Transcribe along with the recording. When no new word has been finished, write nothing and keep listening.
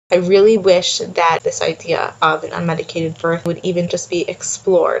I really wish that this idea of an unmedicated birth would even just be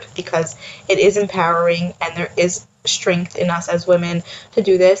explored, because it is empowering and there is strength in us as women to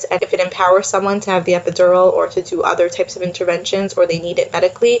do this. And if it empowers someone to have the epidural or to do other types of interventions, or they need it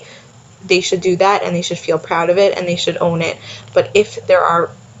medically, they should do that and they should feel proud of it and they should own it. But if there are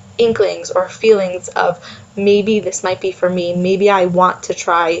inklings or feelings of maybe this might be for me, maybe I want to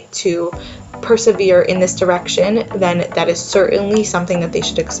try to persevere in this direction, then that is certainly something that they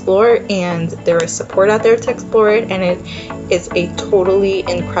should explore, and there is support out there to explore it, and it is a totally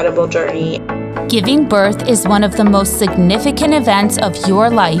incredible journey. Giving birth is one of the most significant events of your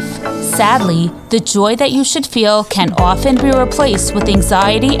life. Sadly, the joy that you should feel can often be replaced with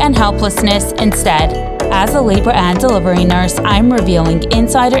anxiety and helplessness instead. As a labor and delivery nurse, I'm revealing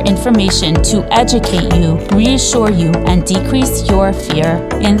insider information to educate you, reassure you, and decrease your fear.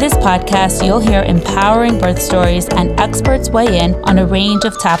 In this podcast, you'll hear empowering birth stories and experts weigh in on a range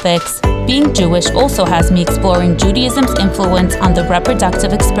of topics. Being Jewish also has me exploring Judaism's influence on the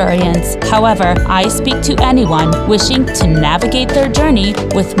reproductive experience. However, I speak to anyone wishing to navigate their journey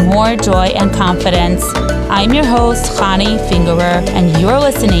with more joy and confidence. I'm your host, Chani Fingerer, and you're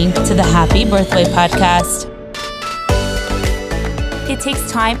listening to the Happy Birthway Podcast. It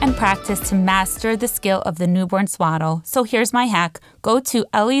takes time and practice to master the skill of the newborn swaddle. So here's my hack. Go to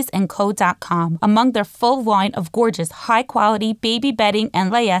elliesandco.com. Among their full line of gorgeous, high-quality baby bedding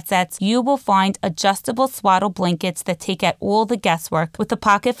and layette sets, you will find adjustable swaddle blankets that take out all the guesswork. With a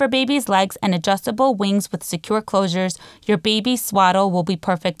pocket for baby's legs and adjustable wings with secure closures, your baby's swaddle will be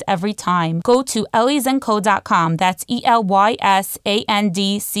perfect every time. Go to elliesandco.com. That's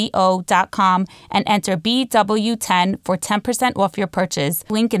ELYSANDCO.com and enter BW10 for 10% off your purchase.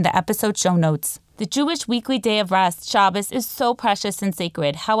 Link in the episode show notes. The Jewish weekly day of rest, Shabbos, is so precious and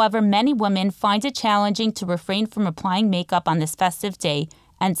sacred. However, many women find it challenging to refrain from applying makeup on this festive day,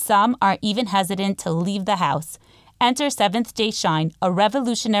 and some are even hesitant to leave the house. Enter Seventh Day Shine, a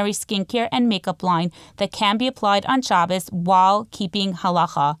revolutionary skincare and makeup line that can be applied on Shabbos while keeping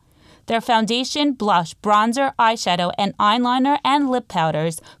halacha. Their foundation, blush, bronzer, eyeshadow, and eyeliner and lip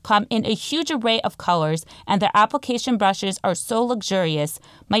powders come in a huge array of colors, and their application brushes are so luxurious.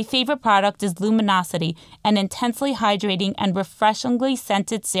 My favorite product is Luminosity, an intensely hydrating and refreshingly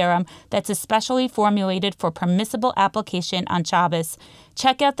scented serum that's especially formulated for permissible application on Shabbos.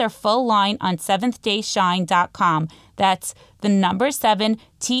 Check out their full line on seventhDayShine.com. That's the number 7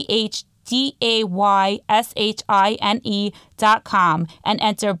 DAYSHINE.com and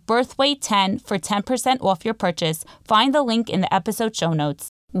enter Birthway10 for 10% off your purchase. Find the link in the episode show notes.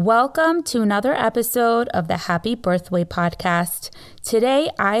 Welcome to another episode of the Happy Birthway Podcast. Today,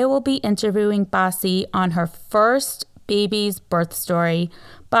 I will be interviewing Basi on her first baby's birth story.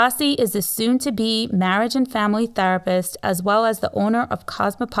 Basi is a soon-to-be marriage and family therapist, as well as the owner of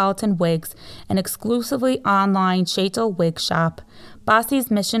Cosmopolitan Wigs, an exclusively online sheitel wig shop. Basi's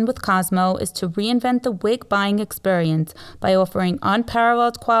mission with Cosmo is to reinvent the wig buying experience by offering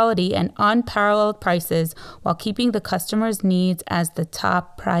unparalleled quality and unparalleled prices while keeping the customer's needs as the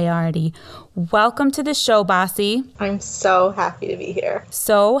top priority. Welcome to the show, Basi. I'm so happy to be here.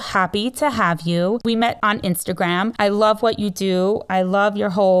 So happy to have you. We met on Instagram. I love what you do. I love your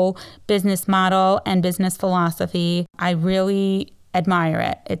whole business model and business philosophy. I really admire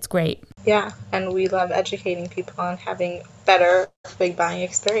it. It's great. Yeah, and we love educating people on having better wig buying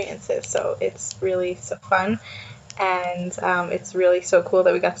experiences. So it's really so fun, and it's really so cool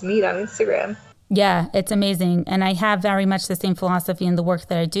that we got to meet on Instagram. Yeah, it's amazing. And I have very much the same philosophy in the work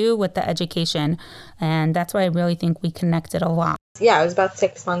that I do with the education. And that's why I really think we connected a lot. Yeah, I was about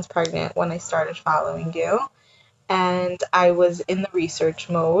 6 months pregnant when I started following you. And I was in the research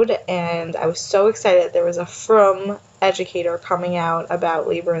mode, and I was so excited. There was a Frum educator coming out about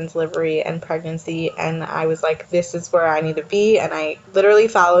labor and delivery and pregnancy, and I was like, this is where I need to be. And I literally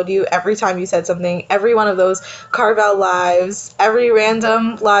followed you every time you said something. Every one of those Carvel lives, every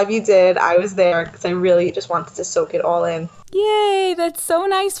random live you did, I was there because I really just wanted to soak it all in. Yay, that's so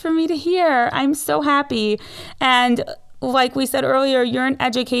nice for me to hear. I'm so happy. And like we said earlier, you're an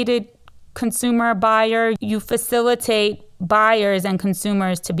educated consumer buyer. You facilitate buyers and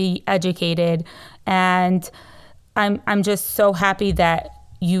consumers to be educated, and I'm just so happy that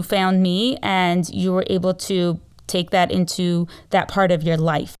you found me and you were able to take that into that part of your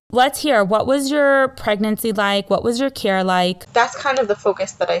life. Let's hear, what was your pregnancy like? What was your care like? That's kind of the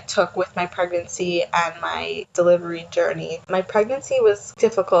focus that I took with my pregnancy and my delivery journey. My pregnancy was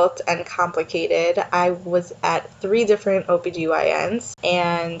difficult and complicated. I was at 3 different OBGYNs,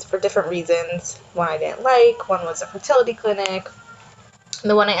 and for different reasons. One I didn't like, one was a fertility clinic.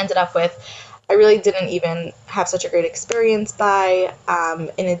 The one I ended up with, I really didn't even have such a great experience by.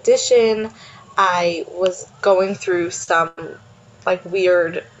 In addition, I was going through some like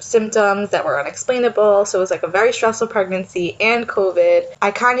weird symptoms that were unexplainable. So it was like a very stressful pregnancy and COVID.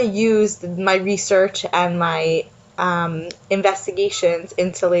 I kind of used my research and my investigations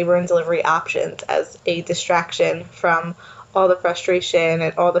into labor and delivery options as a distraction from all the frustration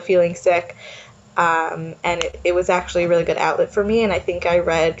and all the feeling sick. And it was actually a really good outlet for me. And I think I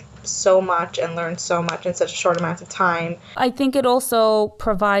read so much and learned so much in such a short amount of time. I think it also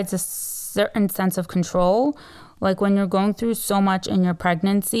provides a certain sense of control. Like when you're going through so much in your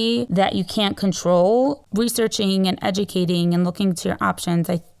pregnancy that you can't control, researching and educating and looking to your options,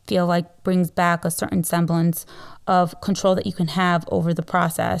 I feel like brings back a certain semblance of control that you can have over the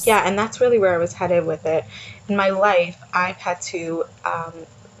process. Yeah, and that's really where I was headed with it. In my life, I've had to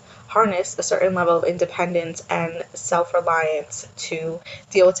harness a certain level of independence and self-reliance to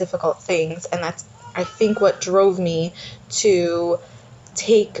deal with difficult things. And that's, I think, what drove me to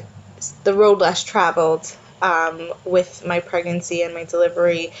take the road less traveled with my pregnancy and my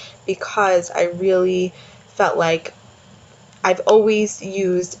delivery, because I really felt like I've always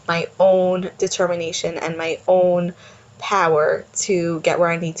used my own determination and my own power to get where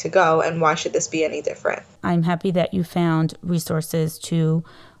I need to go, and why should this be any different? I'm happy that you found resources to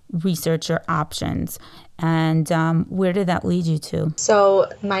research your options. And where did that lead you to? So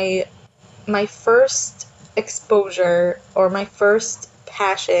my first exposure, or my first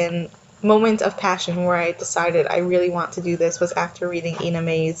moment of passion where I decided I really want to do this, was after reading Ina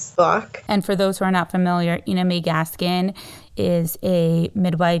May's book. And for those who are not familiar, Ina May Gaskin is a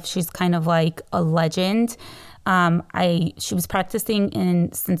midwife. She's kind of like a legend. She was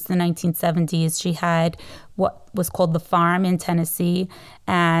practicing since the 1970s. She had what was called the farm in Tennessee,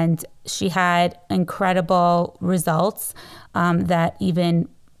 and she had incredible results that even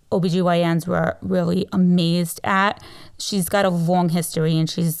OBGYNs were really amazed at. She's got a long history, and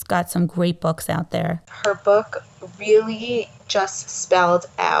she's got some great books out there. Her book really just spelled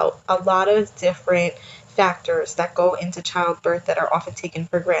out a lot of different factors that go into childbirth that are often taken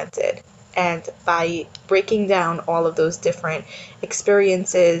for granted. And by breaking down all of those different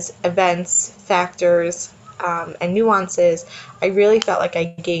experiences, events, factors, and nuances, I really felt like I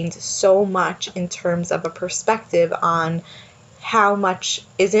gained so much in terms of a perspective on how much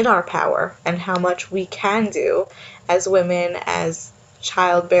is in our power and how much we can do as women, as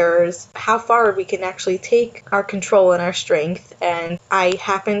childbearers, how far we can actually take our control and our strength. And I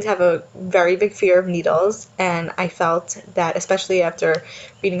happen to have a very big fear of needles, and I felt that, especially after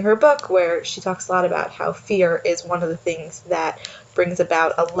reading her book, where she talks a lot about how fear is one of the things that brings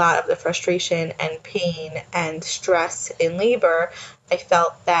about a lot of the frustration and pain and stress in labor, I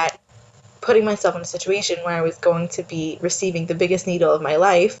felt that putting myself in a situation where I was going to be receiving the biggest needle of my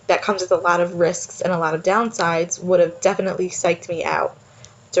life, that comes with a lot of risks and a lot of downsides, would have definitely psyched me out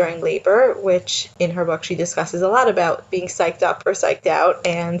during labor, which in her book she discusses a lot about being psyched up or psyched out.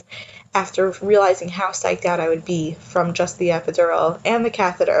 And after realizing how psyched out I would be from just the epidural and the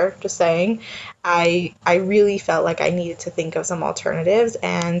catheter, just saying, I really felt like I needed to think of some alternatives.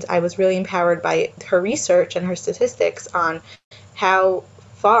 And I was really empowered by her research and her statistics on how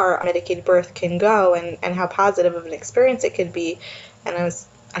far unmedicated birth can go and how positive of an experience it could be. And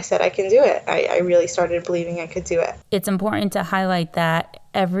I said, I can do it. I really started believing I could do it. It's important to highlight that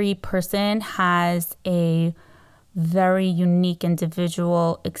every person has a very unique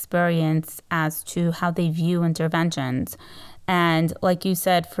individual experience as to how they view interventions. And like you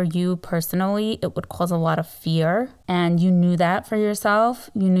said, for you personally, it would cause a lot of fear. And you knew that for yourself.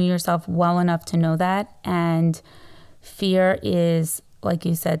 You knew yourself well enough to know that. And fear is, like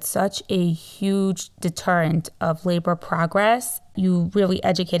you said, such a huge deterrent of labor progress. You really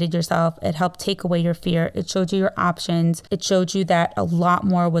educated yourself. It helped take away your fear. It showed you your options. It showed you that a lot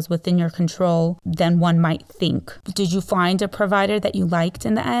more was within your control than one might think. Did you find a provider that you liked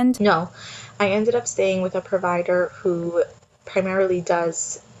in the end? No. I ended up staying with a provider who primarily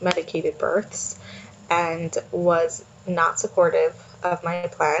does medicated births and was not supportive of my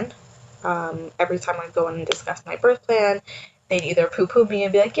plan. Every time I'd go in and discuss my birth plan, they'd either poo-poo me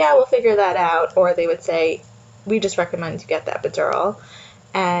and be like, yeah, we'll figure that out, or they would say, we just recommend you get the epidural.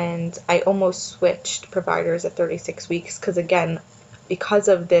 And I almost switched providers at 36 weeks because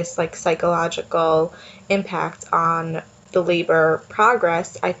of this like psychological impact on the labor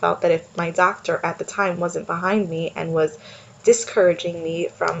progress. I felt that if my doctor at the time wasn't behind me and was discouraging me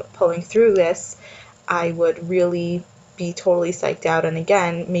from pulling through this, I would really be totally psyched out and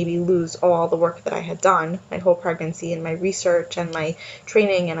again maybe lose all the work that I had done my whole pregnancy and my research and my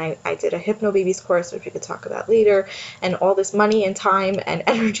training, and I did a hypnobabies course, which we could talk about later, and all this money and time and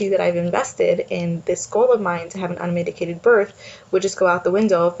energy that I've invested in this goal of mine to have an unmedicated birth would just go out the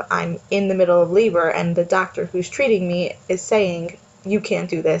window if I'm in the middle of labor and the doctor who's treating me is saying, you can't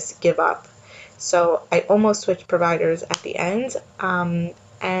do this, give up. So I almost switched providers at the end,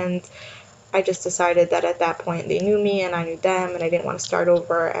 and I just decided that at that point they knew me and I knew them and I didn't want to start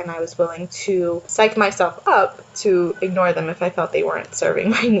over, and I was willing to psych myself up to ignore them if I felt they weren't serving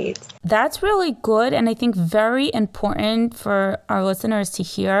my needs. That's really good, and I think very important for our listeners to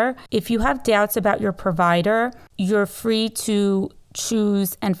hear. If you have doubts about your provider, you're free to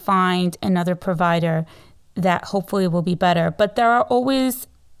choose and find another provider that hopefully will be better. But there are always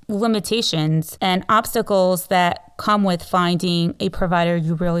limitations and obstacles that come with finding a provider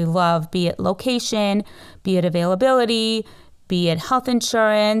you really love, be it location, be it availability, be it health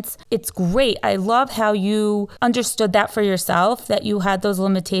insurance. It's great. I love how you understood that for yourself, that you had those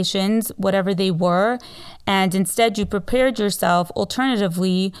limitations, whatever they were, and instead you prepared yourself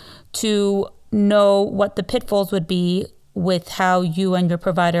alternatively to know what the pitfalls would be with how you and your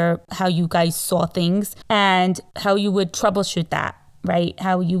provider, how you guys saw things and how you would troubleshoot that. Right?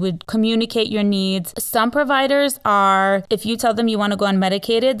 How you would communicate your needs. Some providers are, if you tell them you want to go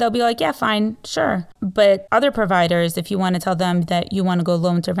unmedicated, they'll be like, yeah, fine, sure. But other providers, if you want to tell them that you want to go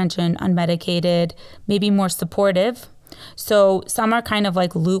low intervention, unmedicated, maybe more supportive. So some are kind of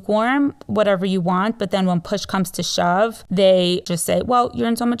like lukewarm, whatever you want. But then when push comes to shove, they just say, well, you're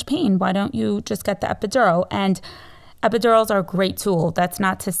in so much pain. Why don't you just get the epidural? And epidurals are a great tool. That's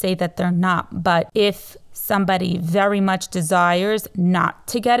not to say that they're not. But if somebody very much desires not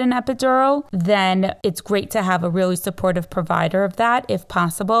to get an epidural, then it's great to have a really supportive provider of that if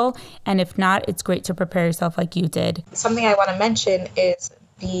possible. And if not, it's great to prepare yourself like you did. Something I want to mention is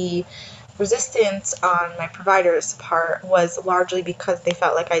the resistance on my provider's part was largely because they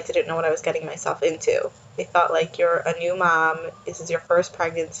felt like I didn't know what I was getting myself into. They felt like, you're a new mom, this is your first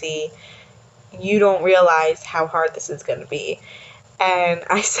pregnancy, you don't realize how hard this is going to be. And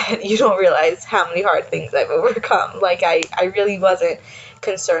I said, you don't realize how many hard things I've overcome. Like, I really wasn't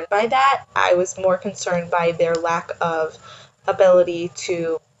concerned by that. I was more concerned by their lack of ability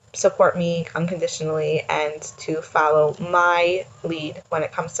to support me unconditionally and to follow my lead when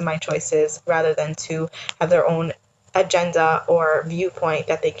it comes to my choices, rather than to have their own agenda or viewpoint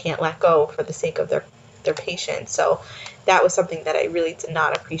that they can't let go for the sake of their patient. So that was something that I really did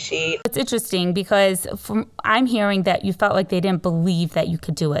not appreciate. It's interesting because I'm hearing that you felt like they didn't believe that you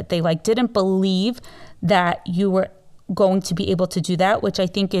could do it. They didn't believe that you were going to be able to do that, which I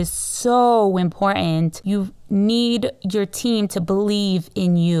think is so important. You need your team to believe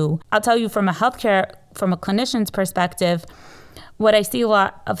in you. I'll tell you from a clinician's perspective, what I see a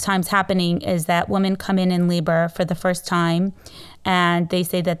lot of times happening is that women come in labor for the first time and they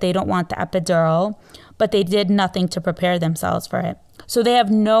say that they don't want the epidural, but they did nothing to prepare themselves for it. So they have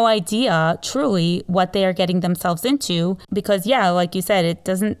no idea truly what they are getting themselves into because, yeah, like you said, it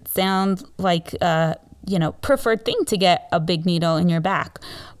doesn't sound like preferred thing to get a big needle in your back.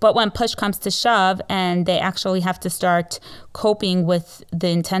 But when push comes to shove and they actually have to start coping with the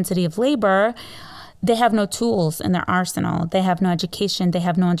intensity of labor, they have no tools in their arsenal. They have no education. They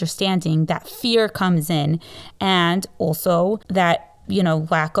have no understanding. That fear comes in. And also that,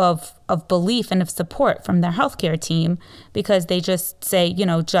 lack of belief and of support from their healthcare team because they just say,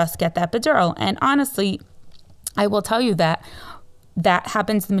 just get the epidural. And honestly, I will tell you that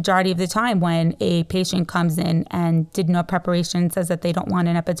happens the majority of the time when a patient comes in and did no preparation, says that they don't want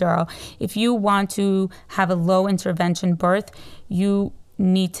an epidural. If you want to have a low intervention birth, you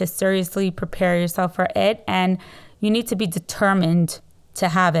need to seriously prepare yourself for it, and you need to be determined to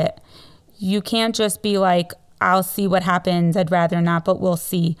have it. You can't just be like, I'll see what happens, I'd rather not, but we'll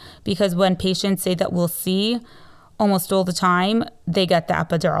see. Because when patients say that we'll see, almost all the time, they get the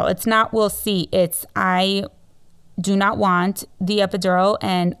epidural. It's not we'll see, it's I do not want the epidural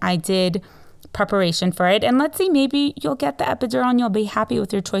and I did preparation for it. And let's see, maybe you'll get the epidural and you'll be happy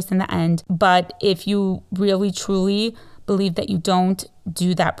with your choice in the end. But if you really, truly believe that you don't,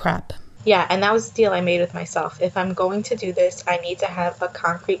 do that prep. Yeah, and that was the deal I made with myself. If I'm going to do this, I need to have a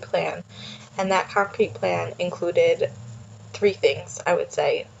concrete plan. And that concrete plan included 3 things, I would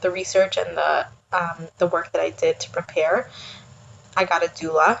say. The research and the work that I did to prepare. I got a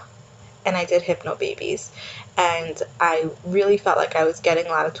doula, and I did hypnobabies. And I really felt like I was getting a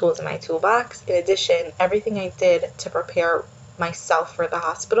lot of tools in my toolbox. In addition, everything I did to prepare myself for the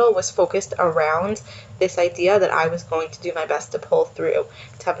hospital was focused around this idea that I was going to do my best to pull through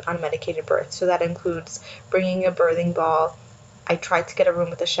to have an unmedicated birth. So that includes bringing a birthing ball. I tried to get a room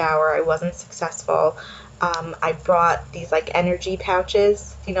with a shower. I wasn't successful. I brought these like energy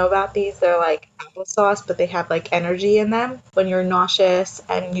pouches. Do you know about these? They're like applesauce, but they have like energy in them. When you're nauseous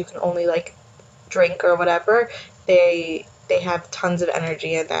and you can only like drink or whatever, they have tons of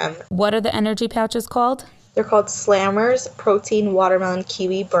energy in them. What are the energy pouches called? They're called Slammers Protein Watermelon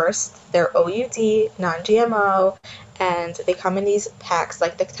Kiwi Burst. They're OUD, non-GMO, and they come in these packs,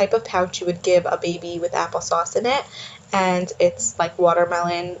 like the type of pouch you would give a baby with applesauce in it. And it's like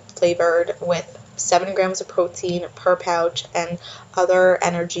watermelon flavored with 7 grams of protein per pouch and other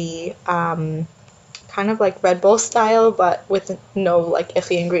energy, kind of like Red Bull style, but with no like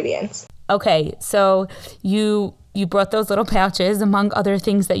iffy ingredients. Okay, so you brought those little pouches among other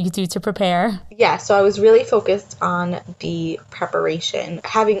things that you do to prepare. Yeah, so I was really focused on the preparation,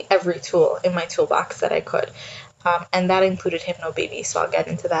 having every tool in my toolbox that I could. And that included hypnobabies, so I'll get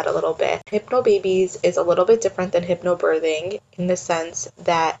into that a little bit. Hypnobabies is a little bit different than hypnobirthing in the sense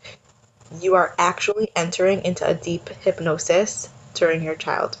that you are actually entering into a deep hypnosis during your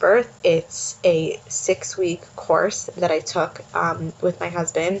child's birth. It's a 6-week course that I took with my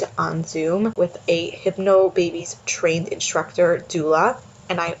husband on Zoom with a Hypnobabies trained instructor doula,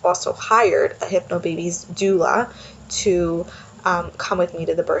 and I also hired a Hypnobabies doula to come with me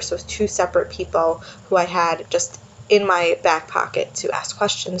to the birth. So it was 2 separate people who I had just in my back pocket to ask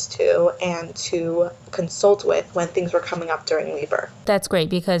questions to and to consult with when things were coming up during labor. That's great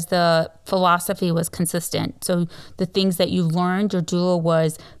because the philosophy was consistent. So the things that you learned, your doula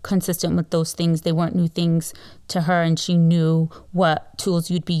was consistent with those things. They weren't new things to her, and she knew what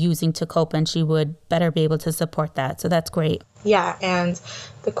tools you'd be using to cope, and she would better be able to support that. So that's great. Yeah, and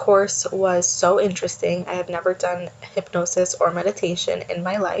the course was so interesting. I have never done hypnosis or meditation in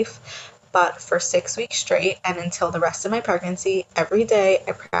my life. But for 6 weeks straight and until the rest of my pregnancy, every day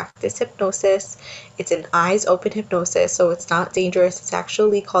I practice hypnosis. It's an eyes open hypnosis, so it's not dangerous. It's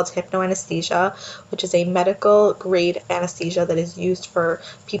actually called hypnoanesthesia, which is a medical grade anesthesia that is used for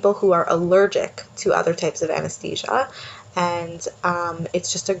people who are allergic to other types of anesthesia. And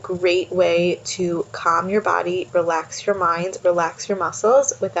it's just a great way to calm your body, relax your mind, relax your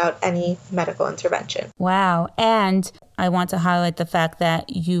muscles without any medical intervention. Wow. And I want to highlight the fact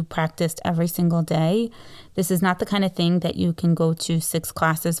that you practiced every single day. This is not the kind of thing that you can go to 6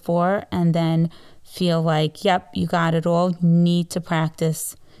 classes for and then feel like, yep, you got it all. You need to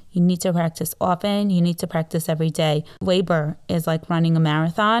practice. You need to practice often. You need to practice every day. Labor is like running a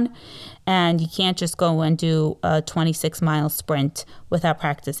marathon, and you can't just go and do a 26-mile sprint without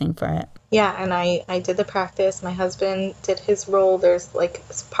practicing for it. Yeah, and I did the practice. My husband did his role. There's like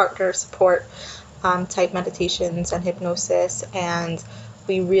partner support type meditations and hypnosis, and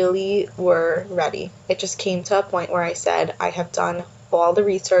we really were ready. It just came to a point where I said, I have done all the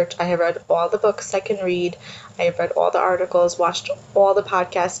research. I have read all the books I can read. I have read all the articles, watched all the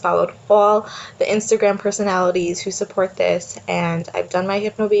podcasts, followed all the Instagram personalities who support this, and I've done my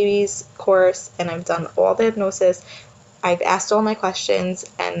Hypnobabies course, and I've done all the hypnosis. I've asked all my questions,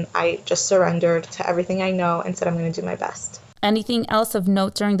 and I just surrendered to everything I know and said I'm going to do my best. Anything else of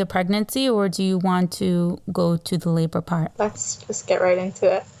note during the pregnancy, or do you want to go to the labor part? Let's just get right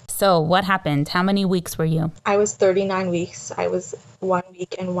into it. So what happened? How many weeks were you? I was 39 weeks. I was 1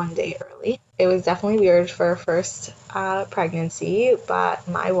 week and 1 day early. It was definitely weird for a first pregnancy, but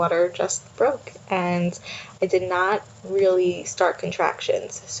my water just broke and I did not really start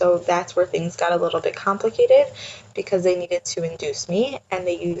contractions. So that's where things got a little bit complicated because they needed to induce me, and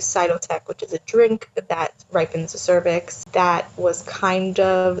they used Cytotec, which is a drink that ripens the cervix. That was kind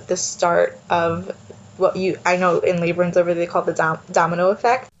of the start of what I know in labor and delivery they call the domino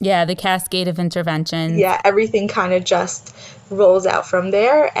effect. Yeah, the cascade of interventions. Yeah, everything kind of just rolls out from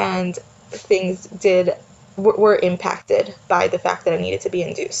there, and things were impacted by the fact that I needed to be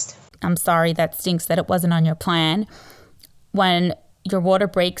induced. I'm sorry, that stinks that it wasn't on your plan. When your water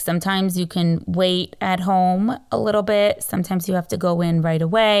breaks, sometimes you can wait at home a little bit. Sometimes you have to go in right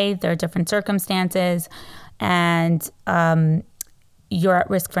away. There are different circumstances, and you're at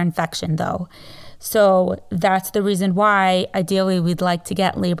risk for infection, though. So that's the reason why ideally we'd like to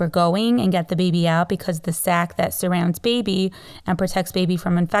get labor going and get the baby out, because the sac that surrounds baby and protects baby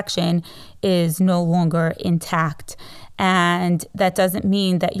from infection is no longer intact. And that doesn't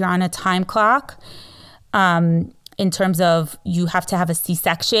mean that you're on a time clock in terms of you have to have a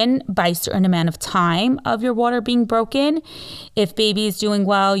C-section by a certain amount of time of your water being broken. If baby is doing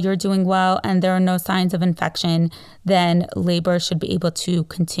well, you're doing well, and there are no signs of infection, then labor should be able to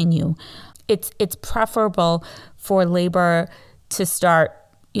continue. It's preferable for labor to start,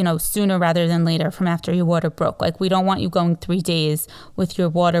 sooner rather than later from after your water broke. Like, we don't want you going 3 days with your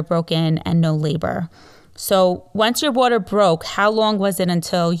water broken and no labor. So once your water broke, how long was it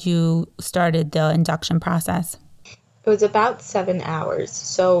until you started the induction process? It was about 7 hours.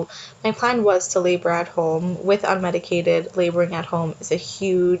 So my plan was to labor at home. With unmedicated, laboring at home is a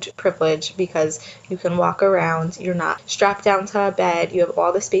huge privilege because you can walk around. You're not strapped down to a bed. You have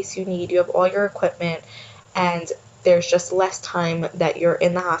all the space you need. You have all your equipment. And there's just less time that you're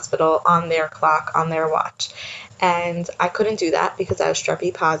in the hospital on their clock, on their watch. And I couldn't do that because I was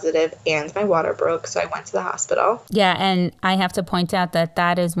strep positive and my water broke. So I went to the hospital. Yeah, and I have to point out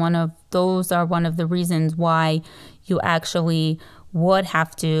that is one of the reasons why you actually would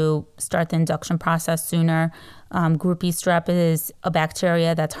have to start the induction process sooner. Group E strep is a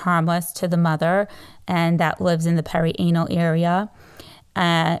bacteria that's harmless to the mother and that lives in the perianal area.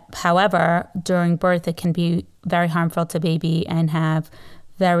 However, during birth, it can be very harmful to baby and have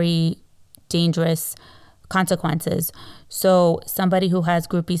very dangerous consequences. So somebody who has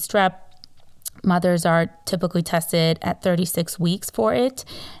Group E strep, mothers are typically tested at 36 weeks for it.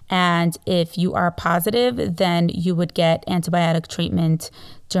 And if you are positive, then you would get antibiotic treatment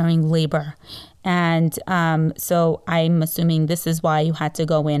during labor. And so I'm assuming this is why you had to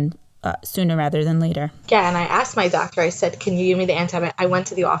go in sooner rather than later. Yeah, and I asked my doctor, I said, can you give me the antibiotics? I went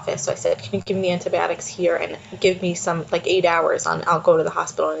to the office, so I said, can you give me the antibiotics here and give me some, 8 hours I'll go to the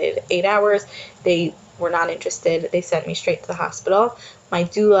hospital in 8 hours. They were not interested. They sent me straight to the hospital. My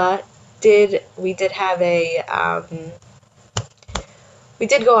doula we did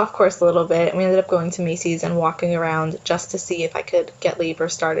go off course a little bit. We ended up going to Macy's and walking around just to see if I could get labor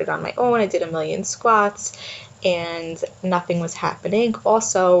started on my own. I did 1,000,000 squats and nothing was happening.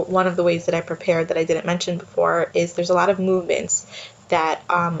 Also, one of the ways that I prepared that I didn't mention before is there's a lot of movements that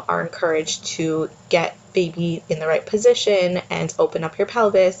are encouraged to get baby in the right position and open up your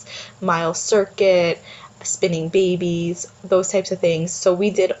pelvis, Miles circuit, spinning babies, those types of things. So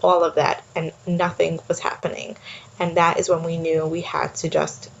we did all of that and nothing was happening. And that is when we knew we had to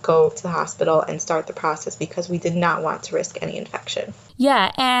just go to the hospital and start the process because we did not want to risk any infection.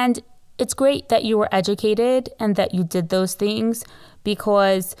 Yeah, and it's great that you were educated and that you did those things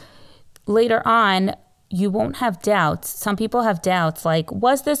because later on, you won't have doubts. Some people have doubts like,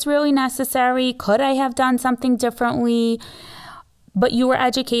 was this really necessary? Could I have done something differently? But you were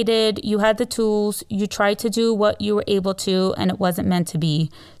educated, you had the tools, you tried to do what you were able to, and it wasn't meant to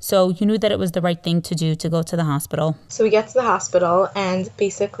be. So you knew that it was the right thing to do to go to the hospital. So we get to the hospital, and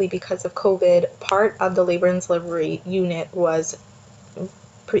basically because of COVID, part of the labor and delivery unit was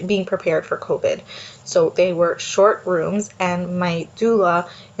being prepared for COVID. So they were short rooms, and my doula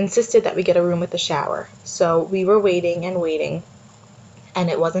insisted that we get a room with a shower. So we were waiting and waiting, and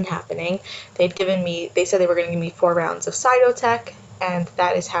it wasn't happening. They said they were going to give me 4 rounds of Cytotec, and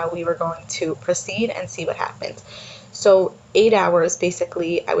that is how we were going to proceed and see what happened. So 8 hours,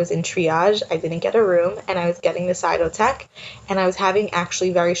 basically, I was in triage. I didn't get a room, and I was getting the Cytotec, and I was having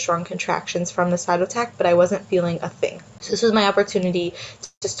actually very strong contractions from the Cytotec, but I wasn't feeling a thing. So this was my opportunity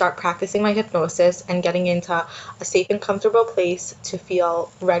to start practicing my hypnosis and getting into a safe and comfortable place to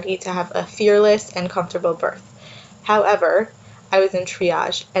feel ready to have a fearless and comfortable birth. However, I was in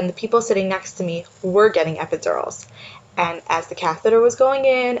triage, and the people sitting next to me were getting epidurals. And as the catheter was going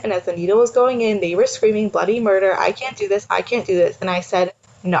in and as the needle was going in, they were screaming bloody murder, I can't do this, I can't do this. And I said,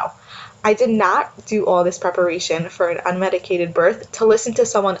 no. I did not do all this preparation for an unmedicated birth to listen to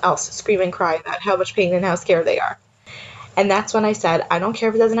someone else scream and cry about how much pain and how scared they are. And that's when I said, I don't care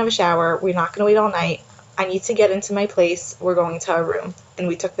if it doesn't have a shower, we're not going to wait all night. I need to get into my place, we're going to a room. And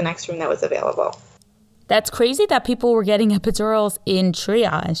we took the next room that was available. That's crazy that people were getting epidurals in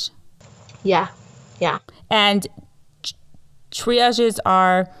triage. Yeah. And triages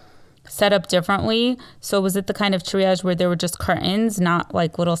are set up differently. So was it the kind of triage where there were just curtains, not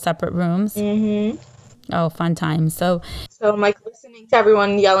like little separate rooms? Mm-hmm. Oh, fun times. So I'm listening to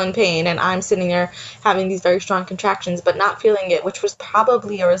everyone yell in pain, and I'm sitting there having these very strong contractions, but not feeling it, which was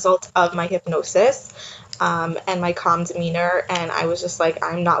probably a result of my hypnosis and my calm demeanor. And I was just like,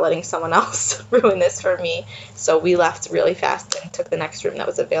 I'm not letting someone else ruin this for me. So we left really fast and took the next room that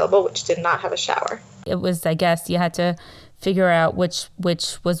was available, which did not have a shower. It was, I guess, you had to figure out which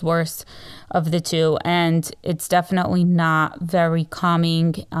was worse of the two. And it's definitely not very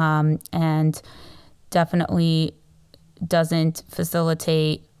calming and definitely doesn't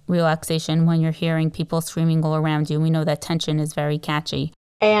facilitate relaxation when you're hearing people screaming all around you. We know that tension is very catchy.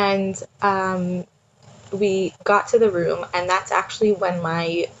 And we got to the room, and that's actually when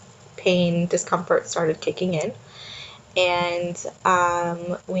my pain discomfort started kicking in, and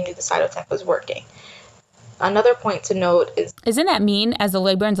we knew the Cytotec was working. Another point to note is... Isn't that mean as a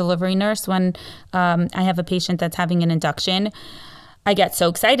labor and delivery nurse when I have a patient that's having an induction? I get so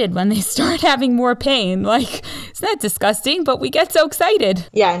excited when they start having more pain. Like, isn't that disgusting? But we get so excited.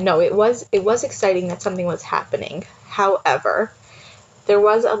 Yeah, no, it was exciting that something was happening. However, there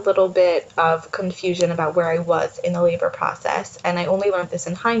was a little bit of confusion about where I was in the labor process, and I only learned this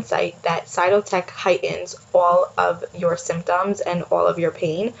in hindsight, that Cytotec heightens all of your symptoms and all of your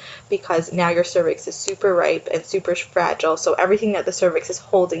pain, because now your cervix is super ripe and super fragile, so everything that the cervix is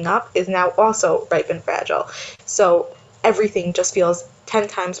holding up is now also ripe and fragile. So everything just feels 10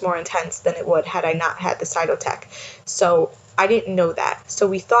 times more intense than it would had I not had the Cytotec. So I didn't know that. So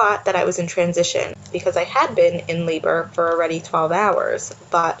we thought that I was in transition because I had been in labor for already 12 hours,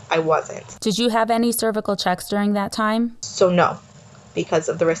 but I wasn't. Did you have any cervical checks during that time? So no, because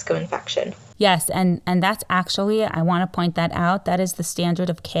of the risk of infection. Yes, and that's actually, I want to point that out, that is the standard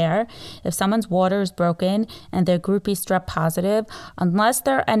of care. If someone's water is broken and they're group B strep positive, unless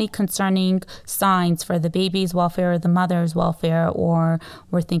there are any concerning signs for the baby's welfare or the mother's welfare, or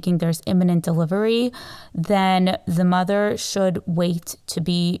we're thinking there's imminent delivery, then the mother should wait to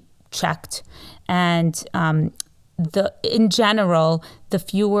be checked. And in general, the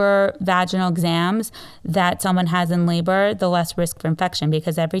fewer vaginal exams that someone has in labor, the less risk for infection,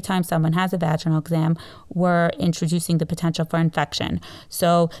 because every time someone has a vaginal exam, we're introducing the potential for infection.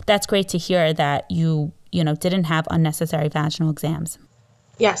 So that's great to hear that you didn't have unnecessary vaginal exams.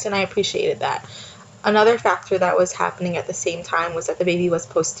 Yes, and I appreciated that. Another factor that was happening at the same time was that the baby was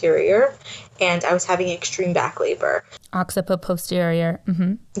posterior and I was having extreme back labor. Occiput posterior.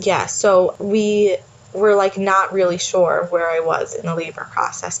 Mm-hmm. Yeah, so we were not really sure where I was in the labor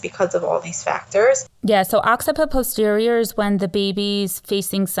process because of all these factors. Yeah, so occiput posterior is when the baby's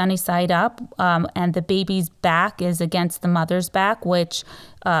facing sunny side up and the baby's back is against the mother's back, which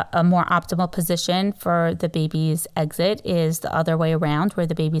a more optimal position for the baby's exit is the other way around, where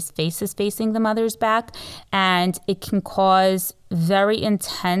the baby's face is facing the mother's back. And it can cause very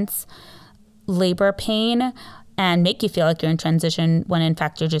intense labor pain and make you feel like you're in transition when in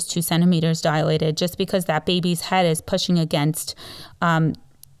fact you're just 2 centimeters dilated, just because that baby's head is pushing against,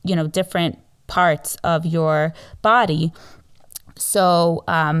 different parts of your body. So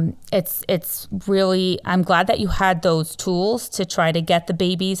it's really, I'm glad that you had those tools to try to get the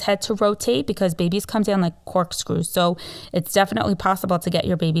baby's head to rotate, because babies come down like corkscrews. So it's definitely possible to get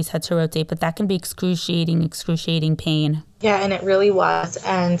your baby's head to rotate, but that can be excruciating pain. Yeah, and it really was.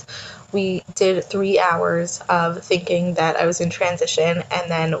 And we did 3 hours of thinking that I was in transition, and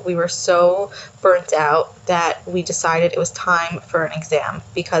then we were so burnt out that we decided it was time for an exam.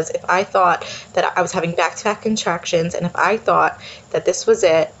 Because if I thought that I was having back-to-back contractions, and if I thought that this was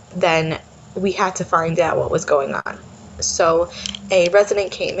it, then we had to find out what was going on. So a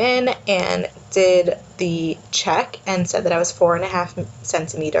resident came in and did the check and said that I was 4.5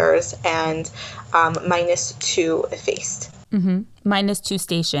 centimeters and -2 effaced. Mm-hmm. -2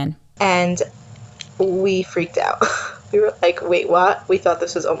 station. And we freaked out. We were like, wait, what? We thought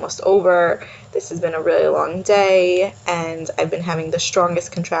this was almost over. This has been a really long day, and I've been having the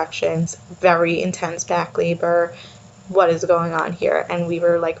strongest contractions, very intense back labor. What is going on here? And we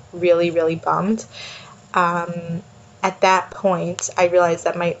were really, really bummed. At that point, I realized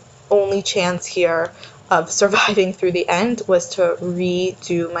that my only chance here of surviving through the end was to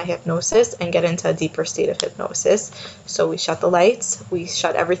redo my hypnosis and get into a deeper state of hypnosis. So we shut the lights, we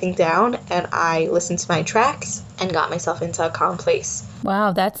shut everything down, and I listened to my tracks and got myself into a calm place.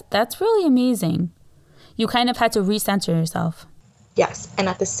 Wow, that's really amazing. You kind of had to recenter yourself. Yes, and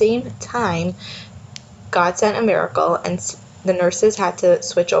at the same time, God sent a miracle, and the nurses had to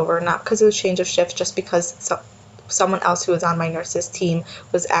switch over, not because it was change of shift, just because someone else who was on my nurse's team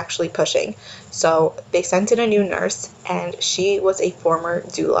was actually pushing. So they sent in a new nurse, and she was a former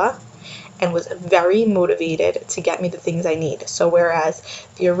doula and was very motivated to get me the things I need. So whereas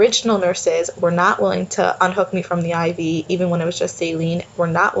the original nurses were not willing to unhook me from the IV, even when it was just saline, were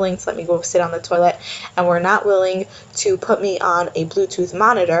not willing to let me go sit on the toilet, and were not willing to put me on a Bluetooth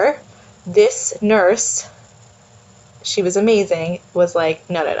monitor, this nurse, she was amazing, was like,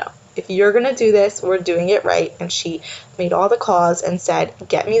 no. If you're going to do this, we're doing it right. And she made all the calls and said,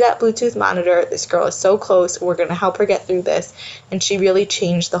 get me that Bluetooth monitor. This girl is so close. We're going to help her get through this. And she really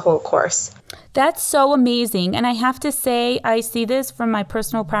changed the whole course. That's so amazing. And I have to say, I see this from my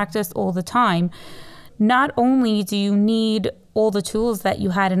personal practice all the time. Not only do you need all the tools that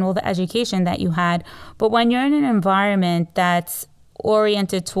you had and all the education that you had, but when you're in an environment that's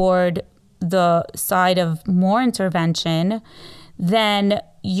oriented toward the side of more intervention, then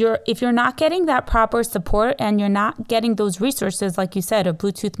if you're not getting that proper support and you're not getting those resources, like you said, a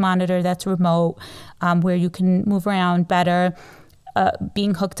Bluetooth monitor that's remote, where you can move around better,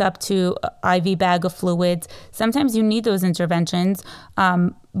 being hooked up to an IV bag of fluids. Sometimes you need those interventions.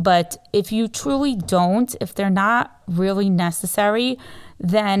 But if you truly don't, if they're not really necessary,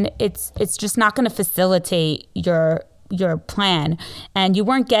 then it's just not going to facilitate your plan. And you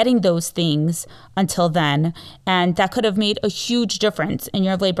weren't getting those things until then. And that could have made a huge difference in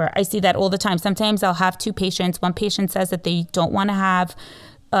your labor. I see that all the time. Sometimes I'll have two patients. One patient says that they don't want to have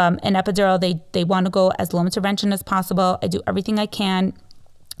an epidural. They want to go as low intervention as possible. I do everything I can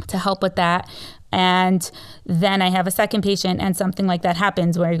to help with that. And then I have a second patient and something like that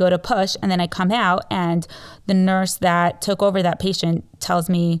happens where you go to push and then I come out and the nurse that took over that patient tells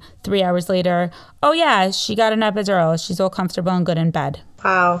me 3 hours later, oh yeah, she got an epidural. She's all comfortable and good in bed.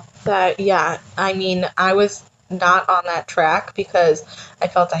 Wow. I mean, I was not on that track because I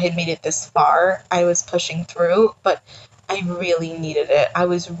felt I had made it this far. I was pushing through, but I really needed it. I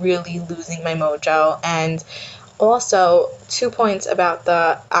was really losing my mojo. And also, 2 points about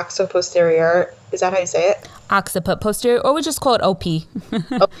the oxoposterior. Is that how you say it? Occiput posterior, or we just call it OP.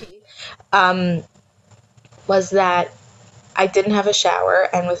 OP. Was that I didn't have a shower,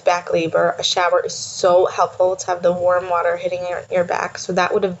 and with back labor, a shower is so helpful to have the warm water hitting your back. So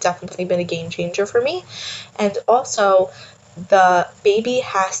that would have definitely been a game changer for me. And also, the baby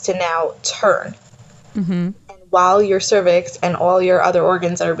has to now turn. Mm-hmm. While your cervix and all your other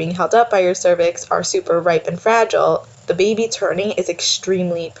organs that are being held up by your cervix are super ripe and fragile, the baby turning is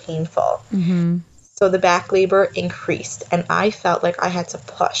extremely painful. Mm-hmm. So the back labor increased, and I felt like I had to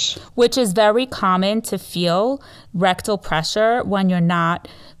push. Which is very common to feel rectal pressure when you're not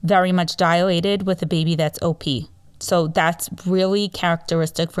very much dilated with a baby that's OP. So that's really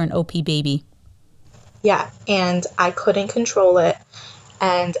characteristic for an OP baby. Yeah, and I couldn't control it.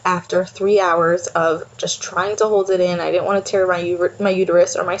 And after 3 hours of just trying to hold it in, I didn't want to tear my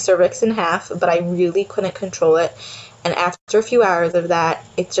uterus or my cervix in half, but I really couldn't control it. And after a few hours of that,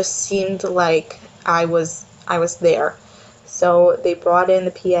 it just seemed like I was there. So they brought in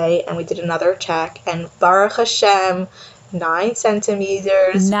the PA and we did another check, and Baruch Hashem, 9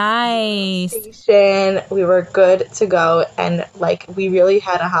 centimeters. Nice. We were good to go, and like we really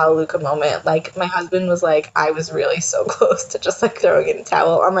had a hallelujah moment. Like my husband was like, I was really so close to just like throwing in a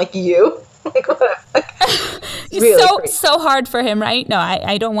towel. I'm like, you? Like what? Like, really so hard for him, right? No,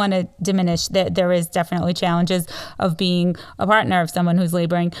 I don't want to diminish that. There is definitely challenges of being a partner of someone who's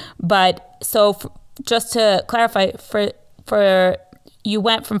laboring. But so just to clarify, for you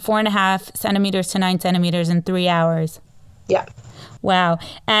went from 4.5 centimeters to 9 centimeters in 3 hours. Yeah. Wow.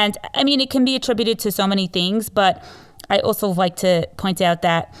 And I mean, it can be attributed to so many things, but I also like to point out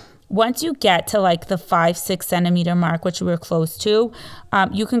that once you get to like the 5-6 centimeter mark, which we were close to,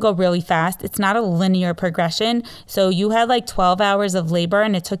 you can go really fast. It's not a linear progression. So you had like 12 hours of labor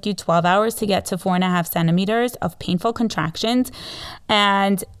and it took you 12 hours to get to 4.5 centimeters of painful contractions.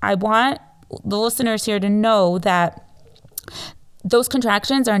 And I want the listeners here to know that those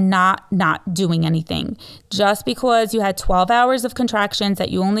contractions are not doing anything. Just because you had 12 hours of contractions that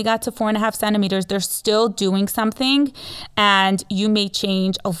you only got to 4.5 centimeters, they're still doing something, and you may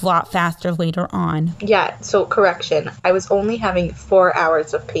change a lot faster later on. Yeah, so correction. I was only having 4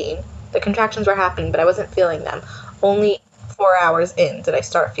 hours of pain. The contractions were happening, but I wasn't feeling them. Only 4 hours in did I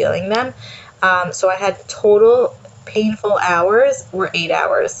start feeling them. So I had total painful hours were 8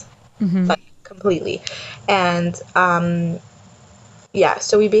 hours, like completely. And yeah,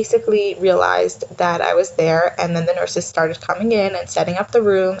 so we basically realized that I was there, and then the nurses started coming in and setting up the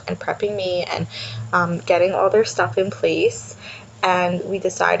room and prepping me and getting all their stuff in place. And we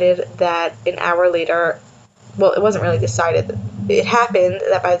decided that an hour later, well, it wasn't really decided. It happened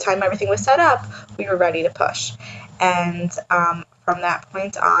that by the time everything was set up, we were ready to push. And from that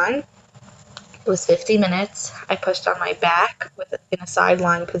point on, it was 50 minutes. I pushed on my back in a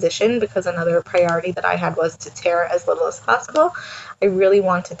sideline position because another priority that I had was to tear as little as possible. I really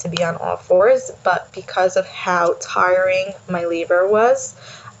wanted to be on all fours, but because of how tiring my labor was,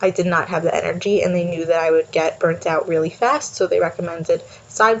 I did not have the energy, and they knew that I would get burnt out really fast, so they recommended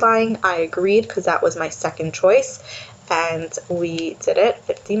sideline. I agreed because that was my second choice, and we did it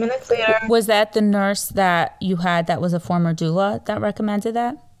 50 minutes later. Was that the nurse that you had that was a former doula that recommended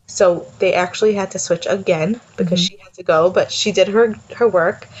that? So they actually had to switch again because she had to go, but she did her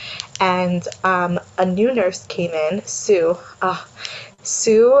work. And a new nurse came in, Sue.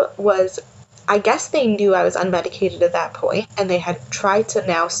 Sue was I guess they knew I was unmedicated at that point, and they had tried to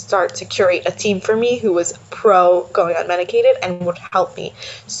now start to curate a team for me who was pro going unmedicated and would help me.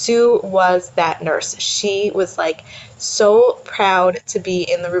 Sue was that nurse. She was like so proud to be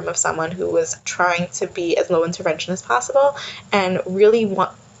in the room of someone who was trying to be as low intervention as possible, and really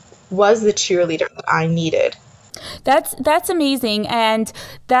was the cheerleader that I needed. That's amazing, and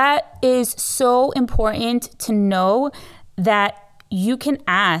that is so important to know that you can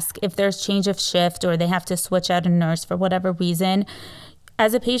ask if there's change of shift or they have to switch out a nurse for whatever reason.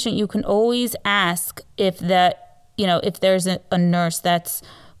 As a patient, you can always ask if there's a nurse that's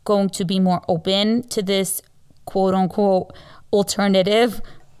going to be more open to this quote unquote alternative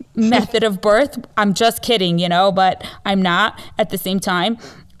method of birth. I'm just kidding, but I'm not at the same time.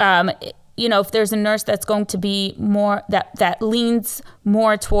 If there's a nurse that's going to be more, that leans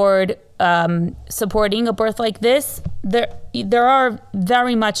more toward supporting a birth like this, there are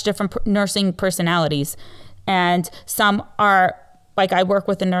very much different nursing personalities. And some are, like, I work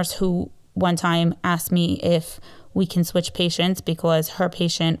with a nurse who one time asked me if we can switch patients because her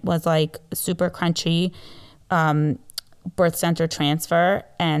patient was like super crunchy birth center transfer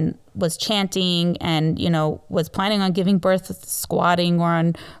and was chanting and, was planning on giving birth squatting or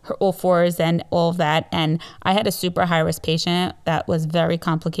on her all fours and all of that. And I had a super high risk patient that was very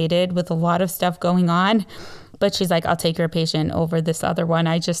complicated with a lot of stuff going on. But she's like, I'll take your patient over this other one.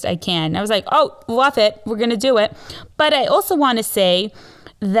 I can. And I was like, oh, love it. We're going to do it. But I also want to say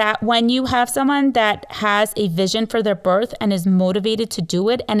that when you have someone that has a vision for their birth and is motivated to do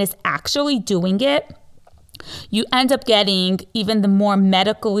it and is actually doing it, you end up getting even the more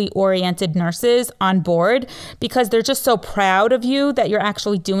medically oriented nurses on board because they're just so proud of you that you're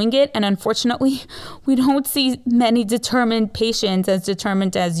actually doing it. And unfortunately, we don't see many determined patients as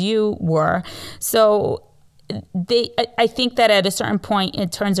determined as you were. So I think that at a certain point,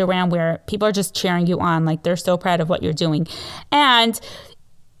 it turns around where people are just cheering you on, like they're so proud of what you're doing. And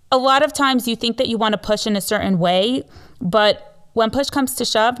a lot of times you think that you want to push in a certain way, but when push comes to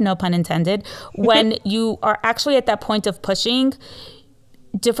shove, no pun intended, when you are actually at that point of pushing,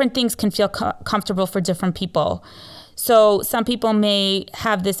 different things can feel comfortable for different people. So some people may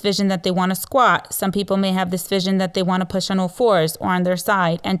have this vision that they want to squat. Some people may have this vision that they want to push on all fours or on their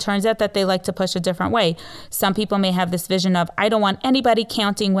side. And turns out that they like to push a different way. Some people may have this vision of, I don't want anybody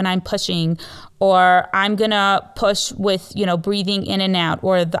counting when I'm pushing, or I'm going to push with, breathing in and out,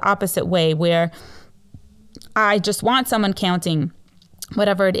 or the opposite way where I just want someone counting,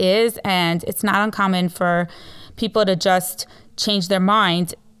 whatever it is. And it's not uncommon for people to just change their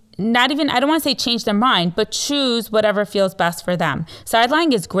mind. I don't want to say change their mind, but choose whatever feels best for them. Side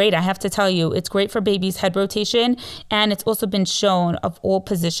lying is great. I have to tell you, it's great for babies' head rotation. And it's also been shown of all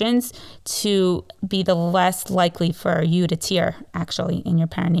positions to be the less likely for you to tear actually in your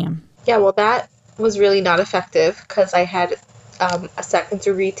perineum. Yeah, well, that was really not effective because I had a second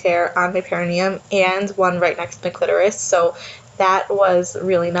degree tear on my perineum and one right next to my clitoris. So that was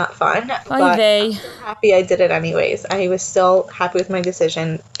really not fun. But I'm happy I did it anyways. I was still happy with my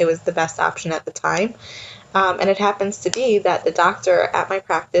decision. It was the best option at the time. And it happens to be that the doctor at my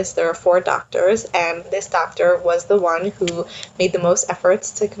practice, there are 4 doctors, and this doctor was the one who made the most efforts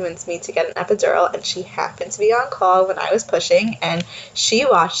to convince me to get an epidural, and she happened to be on call when I was pushing, and she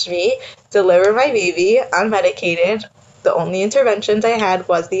watched me deliver my baby unmedicated. The only interventions I had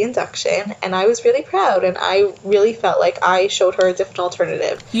was the induction, and I was really proud, and I really felt like I showed her a different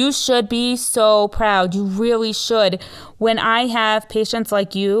alternative. You should be so proud. You really should. When I have patients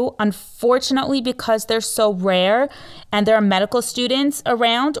like you, unfortunately, because they're so rare and there are medical students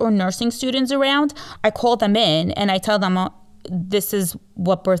around or nursing students around, I call them in and I tell them, this is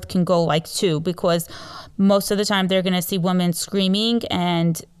what birth can go like too, because most of the time they're going to see women screaming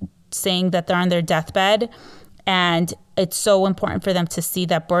and saying that they're on their deathbed. And it's so important for them to see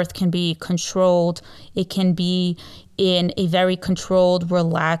that birth can be controlled. It can be in a very controlled,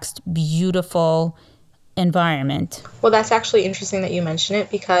 relaxed, beautiful environment. Well, that's actually interesting that you mention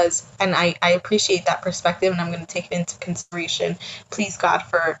it because, and I appreciate that perspective, and I'm going to take it into consideration, please God,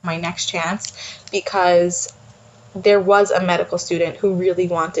 for my next chance, because there was a medical student who really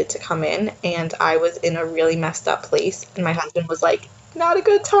wanted to come in, and I was in a really messed up place, and my husband was like, not a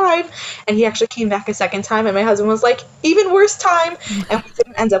good time, and he actually came back a second time, and my husband was like, even worse time, and we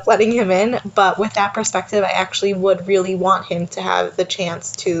didn't end up letting him in. But with that perspective, I actually would really want him to have the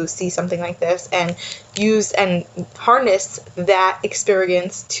chance to see something like this and use and harness that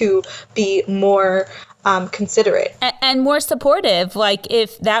experience to be more considerate and more supportive. Like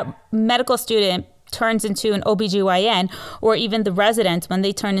if that medical student turns into an OBGYN, or even the residents when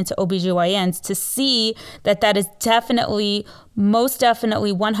they turn into OBGYNs, to see that that is definitely most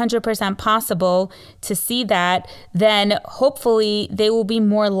definitely 100% possible to see that, then hopefully they will be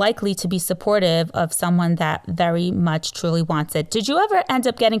more likely to be supportive of someone that very much truly wants it. Did you ever end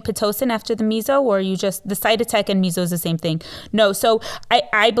up getting Pitocin after the meso, or you just, the Cytotec and meso is the same thing? No. So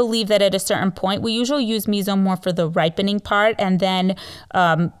I believe that at a certain point, we usually use meso more for the ripening part, and then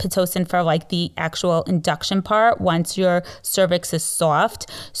Pitocin for like the actual induction part once your cervix is soft.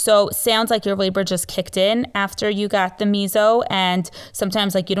 So sounds like your labor just kicked in after you got the meso, and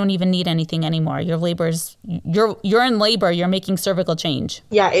sometimes like you don't even need anything anymore. Your labor's, you're in labor, you're making cervical change.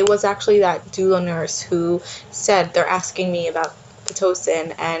 Yeah, it was actually that doula nurse who said they're asking me about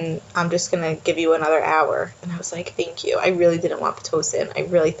Pitocin and I'm just going to give you another hour. And I was like, thank you. I really didn't want Pitocin. I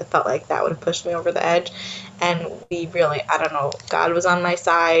really felt like that would have pushed me over the edge. And we really, I don't know, God was on my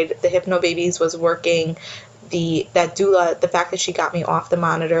side. The Hypnobabies was working. That doula, the fact that she got me off the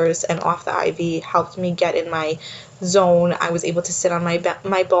monitors and off the IV helped me get in my zone. I was able to sit on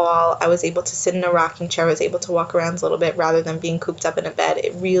my ball. I was able to sit in a rocking chair. I was able to walk around a little bit rather than being cooped up in a bed.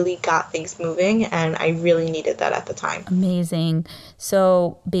 It really got things moving, and I really needed that at the time. Amazing.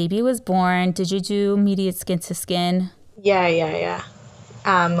 So baby was born. Did you do immediate skin to skin? Yeah.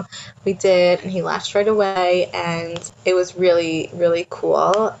 We did, and he latched right away, and it was really, really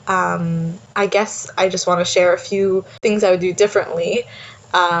cool. I guess I just want to share a few things I would do differently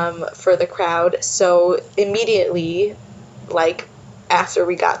for the crowd. So immediately, like after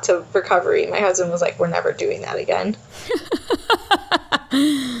we got to recovery, my husband was like, we're never doing that again.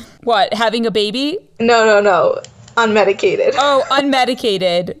 What, having a baby? No. Unmedicated. Oh,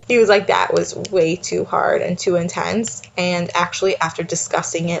 unmedicated. He was like, that was way too hard and too intense. And actually, after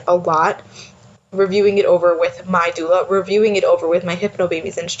discussing it a lot, reviewing it over with my doula, reviewing it over with my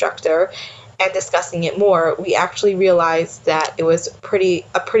Hypnobabies instructor, and discussing it more, we actually realized that it was a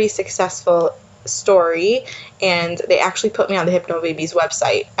pretty successful story, and they actually put me on the Hypnobabies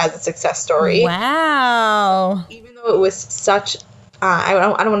website as a success story. Wow. Even though it was such I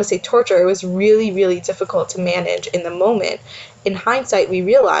don't want to say torture. It was really, really difficult to manage in the moment. In hindsight, we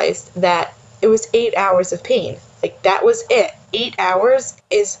realized that it was 8 hours of pain. Like, that was it. 8 hours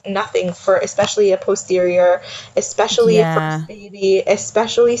is nothing for, especially a posterior, especially a first baby,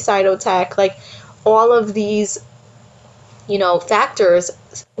 especially Cytotec. Like, all of these, factors.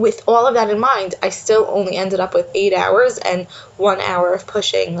 With all of that in mind, I still only ended up with 8 hours and 1 hour of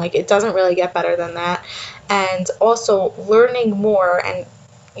pushing. Like, it doesn't really get better than that. And also learning more and,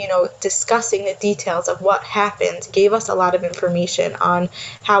 discussing the details of what happened gave us a lot of information on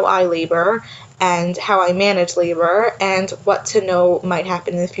how I labor and how I manage labor and what to know might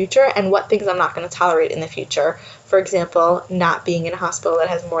happen in the future and what things I'm not going to tolerate in the future. For example, not being in a hospital that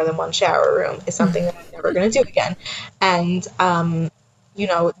has more than one shower room is something that I'm never going to do again. And,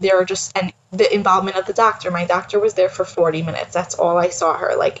 there are just, and the involvement of the doctor. My doctor was there for 40 minutes. That's all I saw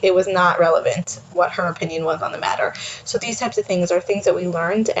her. Like, it was not relevant what her opinion was on the matter. So these types of things are things that we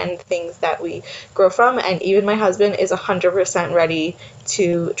learned and things that we grow from. And even my husband is 100% ready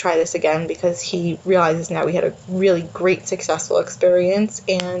to try this again because he realizes now we had a really great, successful experience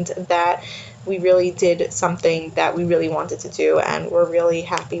and that we really did something that we really wanted to do. And we're really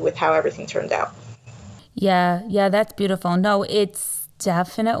happy with how everything turned out. Yeah, that's beautiful. No, it's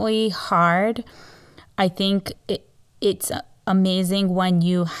definitely hard. I think it's amazing when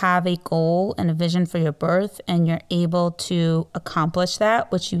you have a goal and a vision for your birth and you're able to accomplish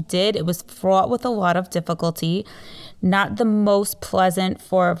that, which you did. It was fraught with a lot of difficulty, not the most pleasant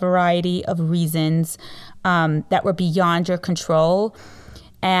for a variety of reasons that were beyond your control.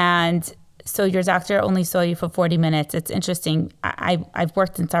 And so your doctor only saw you for 40 minutes. It's interesting. I've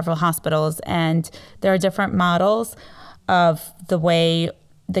worked in several hospitals, and there are different models of the way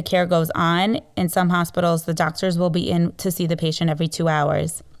the care goes on. In some hospitals, the doctors will be in to see the patient every 2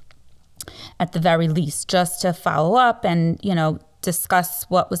 hours at the very least, just to follow up and, discuss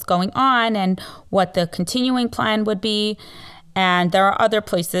what was going on and what the continuing plan would be. And there are other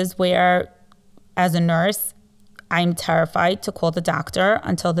places where, as a nurse, I'm terrified to call the doctor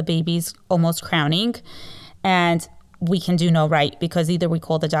until the baby's almost crowning. And we can do no right because either we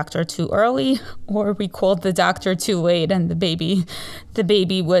called the doctor too early or we called the doctor too late and the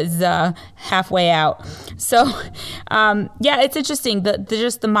baby was halfway out. So it's interesting.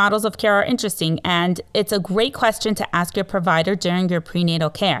 The models of care are interesting, and it's a great question to ask your provider during your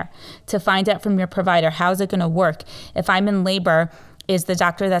prenatal care to find out from your provider, how's it going to work? If I'm in labor, is the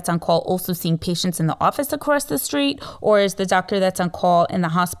doctor that's on call also seeing patients in the office across the street? Or is the doctor that's on call in the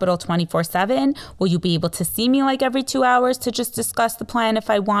hospital 24/7? Will you be able to see me like every 2 hours to just discuss the plan if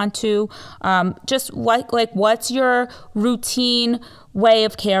I want to? Just like what's your routine way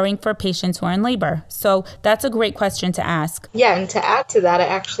of caring for patients who are in labor? So that's a great question to ask. Yeah, and to add to that, I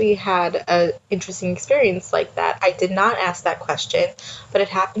actually had an interesting experience like that. I did not ask that question, but it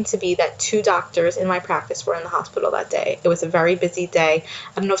happened to be that 2 doctors in my practice were in the hospital that day. It was a very busy day.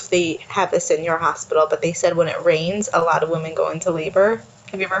 I don't know if they have this in your hospital, but they said when it rains, a lot of women go into labor.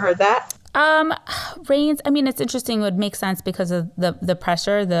 Have you ever heard that? Rains, I mean, it's interesting. It would make sense because of the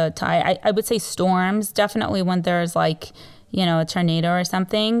pressure, the tide. I would say storms, definitely when there's like, a tornado or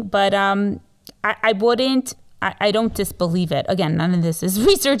something. But I wouldn't, I don't disbelieve it. Again, none of this is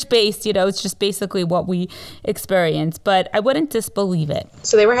research-based, it's just basically what we experience. But I wouldn't disbelieve it.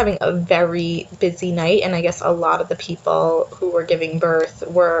 So they were having a very busy night, and I guess a lot of the people who were giving birth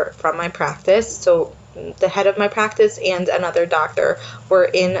were from my practice. So the head of my practice and another doctor were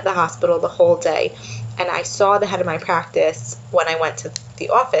in the hospital the whole day. And I saw the head of my practice when I went to the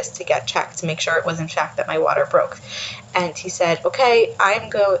office to get checked to make sure it was in fact that my water broke. And he said, okay, I'm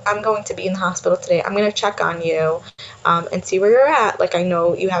going to be in the hospital today. I'm going to check on you and see where you're at. Like, I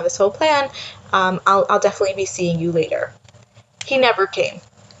know you have this whole plan. I'll definitely be seeing you later. He never came.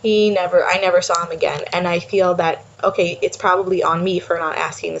 I never saw him again. And I feel that, okay, it's probably on me for not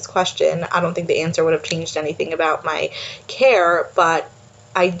asking this question. I don't think the answer would have changed anything about my care, but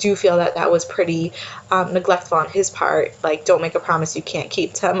I do feel that that was pretty neglectful on his part. Like, don't make a promise you can't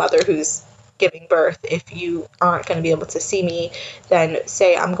keep to a mother who's giving birth. If you aren't going to be able to see me, then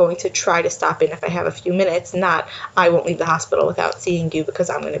say I'm going to try to stop in if I have a few minutes, not I won't leave the hospital without seeing you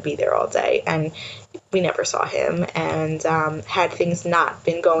because I'm going to be there all day. And we never saw him. And had things not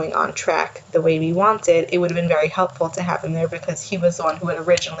been going on track the way we wanted, it would have been very helpful to have him there because he was the one who had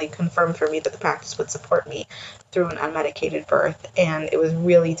originally confirmed for me that the practice would support me through an unmedicated birth. And it was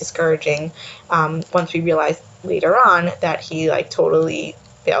really discouraging once we realized later on that he totally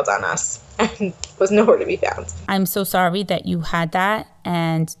bailed on us and was nowhere to be found. I'm so sorry that you had that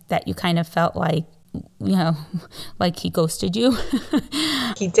and that you kind of felt like, like he ghosted you.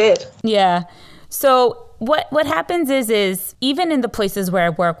 He did. Yeah. So what happens is even in the places where I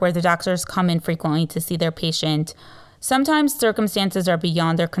work, where the doctors come in frequently to see their patient, sometimes circumstances are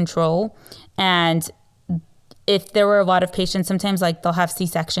beyond their control. And if there were a lot of patients, sometimes they'll have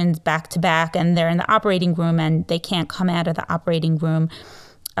C-sections back to back and they're in the operating room and they can't come out of the operating room.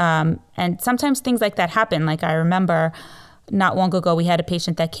 And sometimes things like that happen. Like I remember not long ago, we had a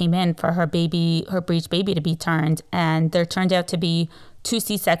patient that came in for her breech baby to be turned. And there turned out to be 2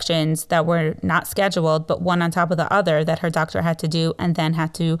 C-sections that were not scheduled, but one on top of the other that her doctor had to do and then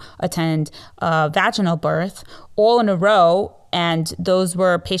had to attend a vaginal birth all in a row. And those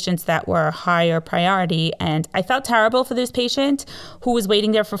were patients that were higher priority. And I felt terrible for this patient who was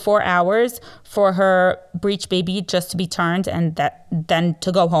waiting there for 4 hours for her breech baby just to be turned and then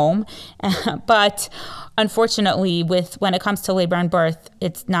to go home. But unfortunately, when it comes to labor and birth,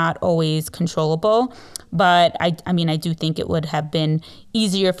 it's not always controllable. But I do think it would have been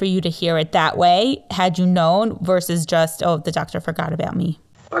easier for you to hear it that way had you known versus just, oh, the doctor forgot about me.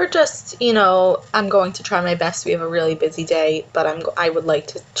 Or just, I'm going to try my best. We have a really busy day, but I would like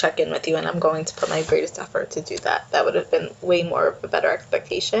to check in with you, and I'm going to put my greatest effort to do that. That would have been way more of a better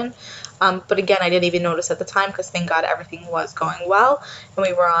expectation. But again, I didn't even notice at the time because thank God everything was going well and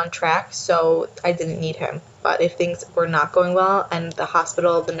we were on track, so I didn't need him. But if things were not going well and the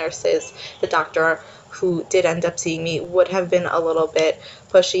hospital, the nurses, the doctor who did end up seeing me would have been a little bit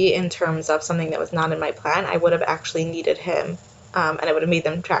pushy in terms of something that was not in my plan, I would have actually needed him. And I would have made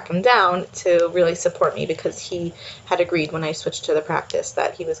them track him down to really support me because he had agreed when I switched to the practice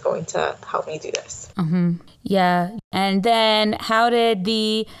that he was going to help me do this. Mm-hmm. Yeah. And then how did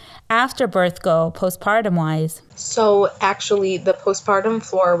the afterbirth go postpartum-wise? So actually, the postpartum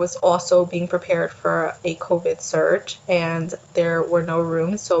floor was also being prepared for a COVID surge, and there were no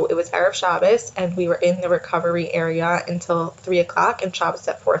rooms. So it was Erev Shabbos, and we were in the recovery area until 3 o'clock, and Shabbos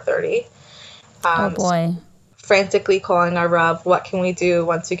at 4:30. Oh, boy. Frantically calling our Rav, what can we do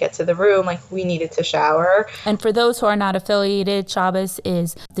once we get to the room? We needed to shower. And for those who are not affiliated, Shabbos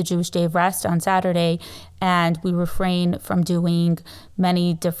is the Jewish day of rest on Saturday, and we refrain from doing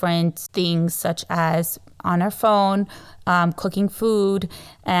many different things such as on our phone, cooking food,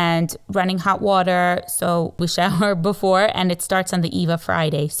 and running hot water. So we shower before, and it starts on the eve of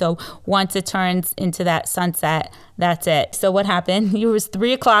Friday. So once it turns into that sunset, that's it. So what happened? It was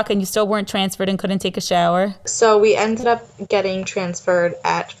 3 o'clock and you still weren't transferred and couldn't take a shower? So we ended up getting transferred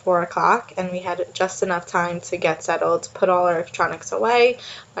at 4 o'clock, and we had just enough time to get settled, put all our electronics away.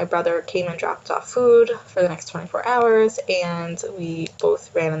 My brother came and dropped off food for the next 24 hours, and we both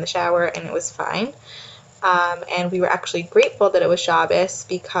ran in the shower, and it was fine. And we were actually grateful that it was Shabbos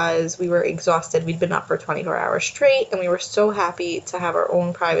because we were exhausted. We'd been up for 24 hours straight, and we were so happy to have our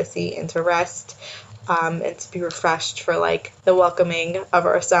own privacy and to rest, and to be refreshed for like the welcoming of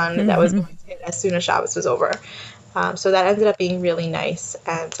our son that was going to hit as soon as Shabbos was over. So that ended up being really nice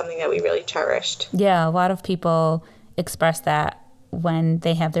and something that we really cherished. Yeah, a lot of people express that when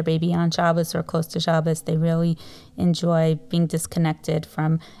they have their baby on Shabbos or close to Shabbos. They really enjoy being disconnected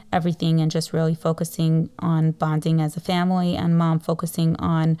from everything and just really focusing on bonding as a family, and mom focusing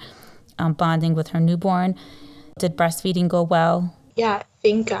on bonding with her newborn. Did breastfeeding go well? Yeah,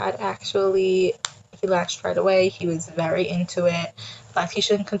 thank God, actually, he latched right away. He was very into it.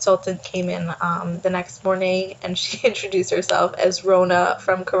 Lactation consultant came in the next morning, and she introduced herself as Rona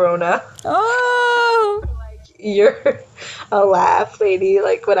from Corona. Oh! You're a laugh, lady,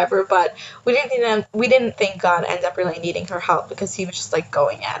 like whatever. But we didn't, thank God, end up really needing her help because he was just like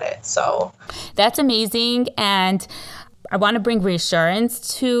going at it. So that's amazing. And I want to bring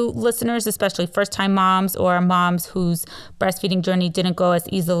reassurance to listeners, especially first-time moms or moms whose breastfeeding journey didn't go as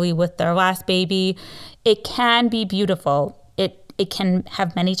easily with their last baby. It can be beautiful. It can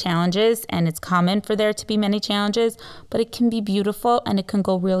have many challenges, and it's common for there to be many challenges, but it can be beautiful and it can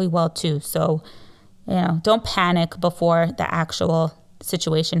go really well too. So, don't panic before the actual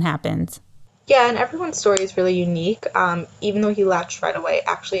situation happens. yeah, and everyone's story is really unique. Even though he latched right away,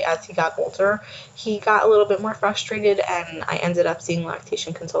 actually, as he got older, he got a little bit more frustrated, and I ended up seeing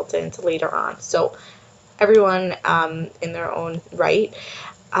lactation consultant later on. So everyone in their own right.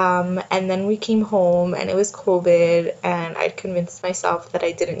 And then we came home, and it was COVID, and I'd convinced myself that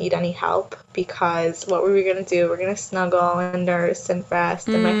I didn't need any help because what were we going to do? We're going to snuggle and nurse and rest.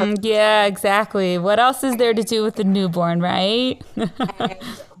 And my husband, yeah, exactly. What else is there to do with the newborn, right? and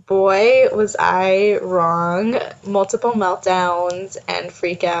boy, was I wrong. Multiple meltdowns and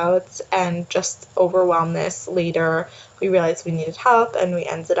freakouts and just overwhelmness. Later, we realized we needed help, and we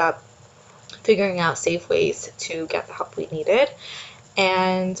ended up figuring out safe ways to get the help we needed.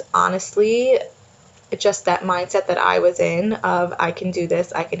 And honestly, just that mindset that I was in of I can do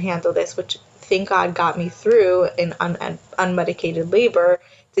this, I can handle this, which thank God got me through in unmedicated labor,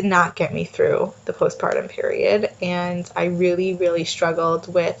 did not get me through the postpartum period. And I really, really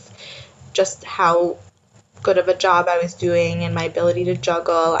struggled with just how good of a job I was doing and my ability to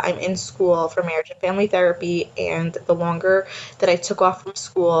juggle. I'm in school for marriage and family therapy, and the longer that I took off from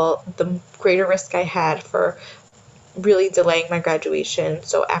school, the greater risk I had for really delaying my graduation.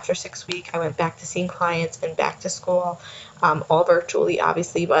 So after 6 weeks, I went back to seeing clients and back to school, all virtually,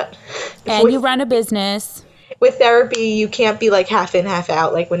 obviously. But and you run a business. With therapy, you can't be like half in, half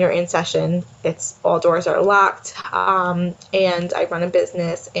out. Like when you're in session, it's all doors are locked. And I run a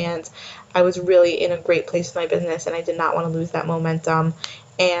business, and I was really in a great place with my business, and I did not want to lose that momentum.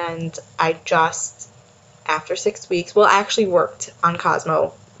 And I just, after 6 weeks, well, I actually worked on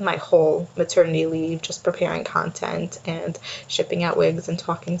Cosmo my whole maternity leave, just preparing content and shipping out wigs and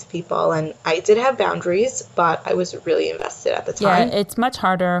talking to people. And I did have boundaries, but I was really invested at the time. Yeah, it's much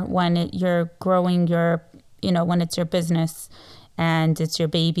harder when you're growing your, when it's your business and it's your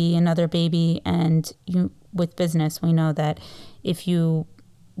baby, another baby. And with business, we know that if you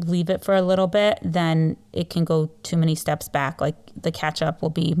leave it for a little bit, then it can go too many steps back. Like the catch up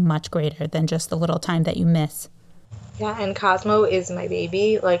will be much greater than just the little time that you miss. Yeah, and Cosmo is my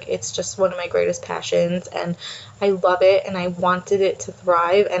baby. Like, it's just one of my greatest passions, and I love it, and I wanted it to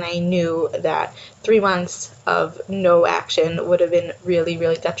thrive, and I knew that 3 months of no action would have been really,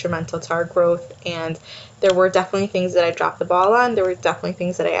 really detrimental to our growth, and there were definitely things that I dropped the ball on. There were definitely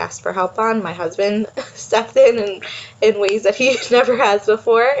things that I asked for help on. My husband stepped in ways that he never has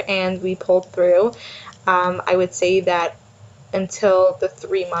before, and we pulled through. I would say that until the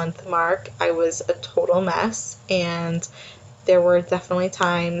 3-month mark, I was a total mess, and there were definitely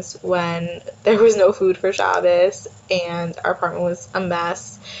times when there was no food for Shabbos, and our apartment was a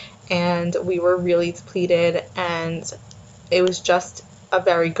mess, and we were really depleted, and it was just a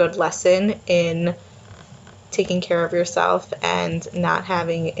very good lesson in taking care of yourself and not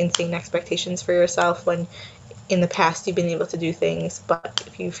having insane expectations for yourself when in the past you've been able to do things, but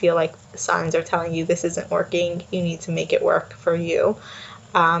if you feel like the signs are telling you this isn't working, you need to make it work for you.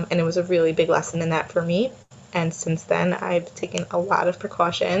 And it was a really big lesson in that for me. And since then, I've taken a lot of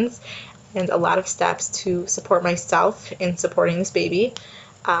precautions and a lot of steps to support myself in supporting this baby.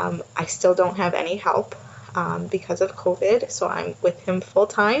 I still don't have any help because of COVID, so I'm with him full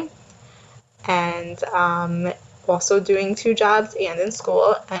time. And also doing 2 jobs and in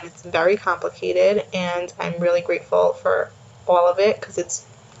school, and it's very complicated, and I'm really grateful for all of it because it's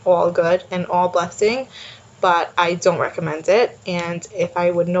all good and all blessing, but I don't recommend it. And if I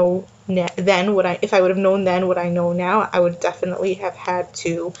would know if I would have known then what I know now, I would definitely have had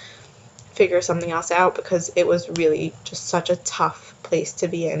to figure something else out, because it was really just such a tough place to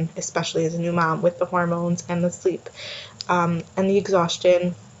be in, especially as a new mom with the hormones and the sleep, and the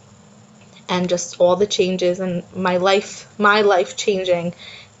exhaustion, and just all the changes, and my life changing,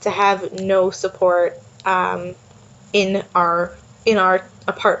 to have no support in our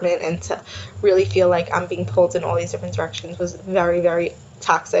apartment, and to really feel like I'm being pulled in all these different directions, was very, very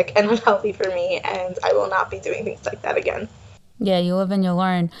toxic and unhealthy for me, and I will not be doing things like that again. Yeah, you live and you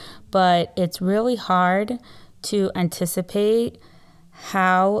learn, but it's really hard to anticipate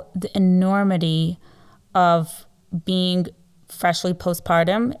how the enormity of being freshly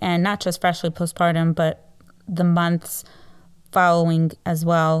postpartum, and not just freshly postpartum, but the months following as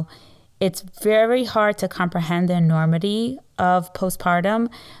well. It's very hard to comprehend the enormity of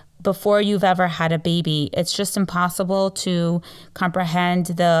postpartum before you've ever had a baby. It's just impossible to comprehend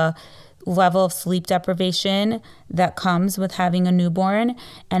the level of sleep deprivation that comes with having a newborn,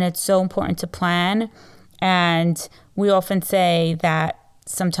 and it's so important to plan. And we often say that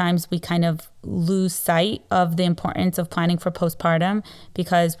sometimes we kind of lose sight of the importance of planning for postpartum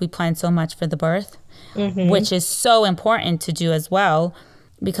because we plan so much for the birth, which is so important to do as well,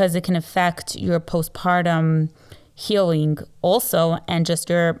 because it can affect your postpartum healing also, and just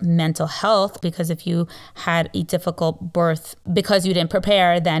your mental health, because if you had a difficult birth because you didn't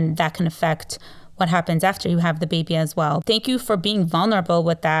prepare, then that can affect what happens after you have the baby as well. Thank you for being vulnerable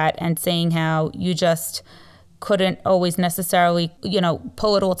with that and saying how you just couldn't always necessarily,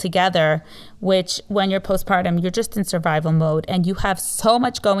 pull it all together, which when you're postpartum, you're just in survival mode and you have so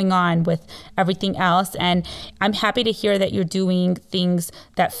much going on with everything else. And I'm happy to hear that you're doing things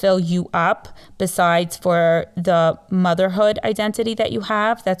that fill you up besides for the motherhood identity that you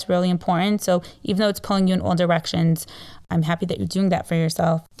have. That's really important. So even though it's pulling you in all directions, I'm happy that you're doing that for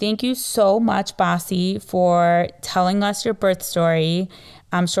yourself. Thank you so much, Basi, for telling us your birth story.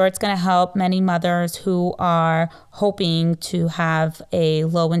 I'm sure it's going to help many mothers who are hoping to have a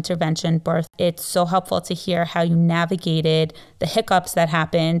low intervention birth. It's so helpful to hear how you navigated the hiccups that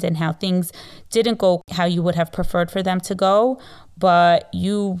happened and how things didn't go how you would have preferred for them to go, but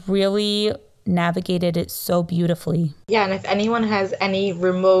you really navigated it so beautifully. Yeah, and if anyone has any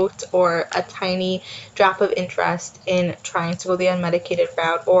remote or a tiny drop of interest in trying to go the unmedicated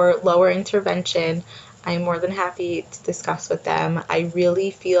route or lower intervention, I'm more than happy to discuss with them. I really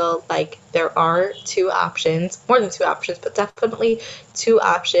feel like there are more than two options, but definitely two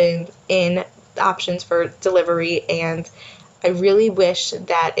options for delivery, and I really wish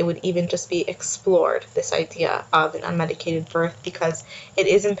that it would even just be explored, this idea of an unmedicated birth, because it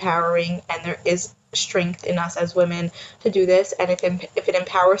is empowering and there is strength in us as women to do this. And if it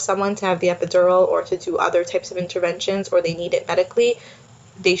empowers someone to have the epidural or to do other types of interventions, or they need it medically,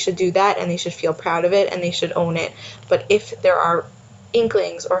 they should do that, and they should feel proud of it, and they should own it. But if there are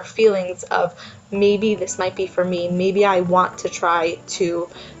inklings or feelings of maybe this might be for me, maybe I want to try to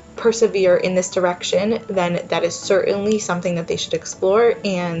persevere in this direction, then that is certainly something that they should explore,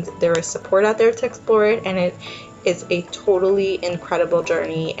 and there is support out there to explore it, and it is a totally incredible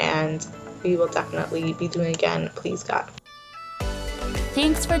journey, and we will definitely be doing it again, please God.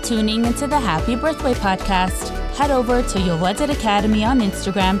 Thanks for tuning into the Happy Birthway podcast. Head over to Your Wedded Academy on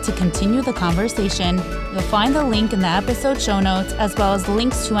Instagram to continue the conversation. You'll find the link in the episode show notes, as well as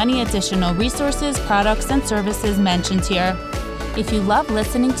links to any additional resources, products, and services mentioned here. If you love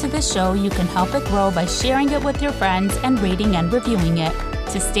listening to this show, you can help it grow by sharing it with your friends and rating and reviewing it.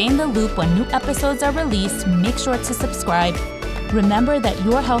 To stay in the loop when new episodes are released, make sure to subscribe. Remember that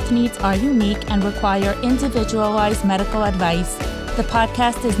your health needs are unique and require individualized medical advice. The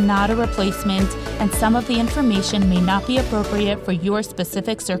podcast is not a replacement, and some of the information may not be appropriate for your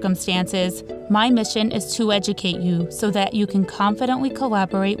specific circumstances. My mission is to educate you so that you can confidently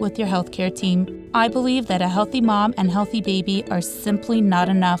collaborate with your healthcare team. I believe that a healthy mom and healthy baby are simply not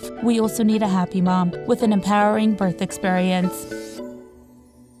enough. We also need a happy mom with an empowering birth experience.